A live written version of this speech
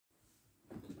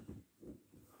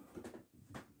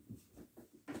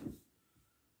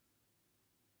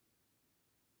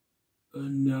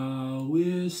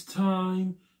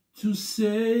To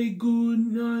say good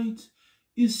night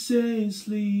is saying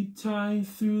sleep tight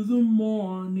through the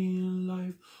morning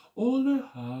life. All I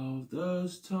have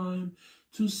this time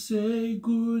to say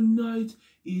good night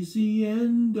is the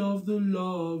end of the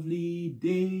lovely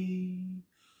day.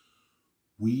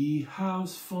 We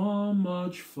have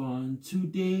much fun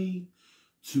today.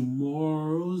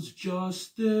 Tomorrow's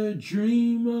just a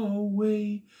dream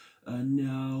away. And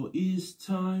now is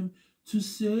time to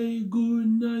say good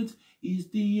night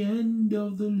is the end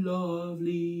of the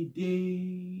lovely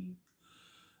day.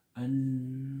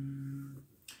 And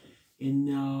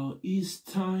now is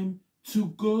time to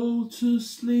go to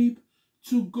sleep,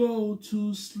 to go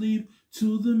to sleep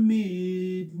to the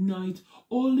midnight.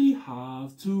 Only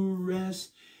have to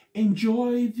rest.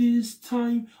 Enjoy this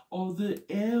time of the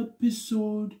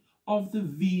episode of the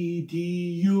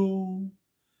video.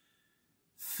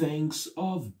 Thanks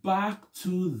of back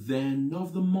to then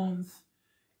of the month.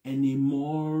 Any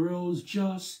morals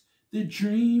just the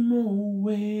dream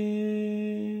away.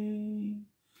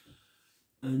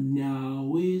 And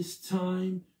now is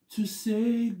time to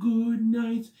say good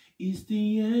night is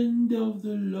the end of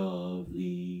the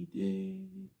lovely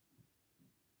day.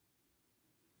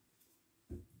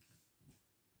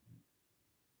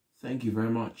 Thank you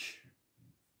very much.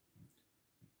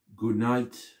 Good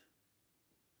night.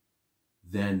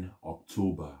 Then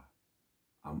October,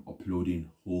 I'm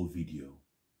uploading whole video.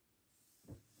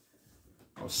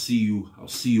 I'll see you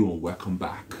on Welcome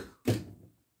Back.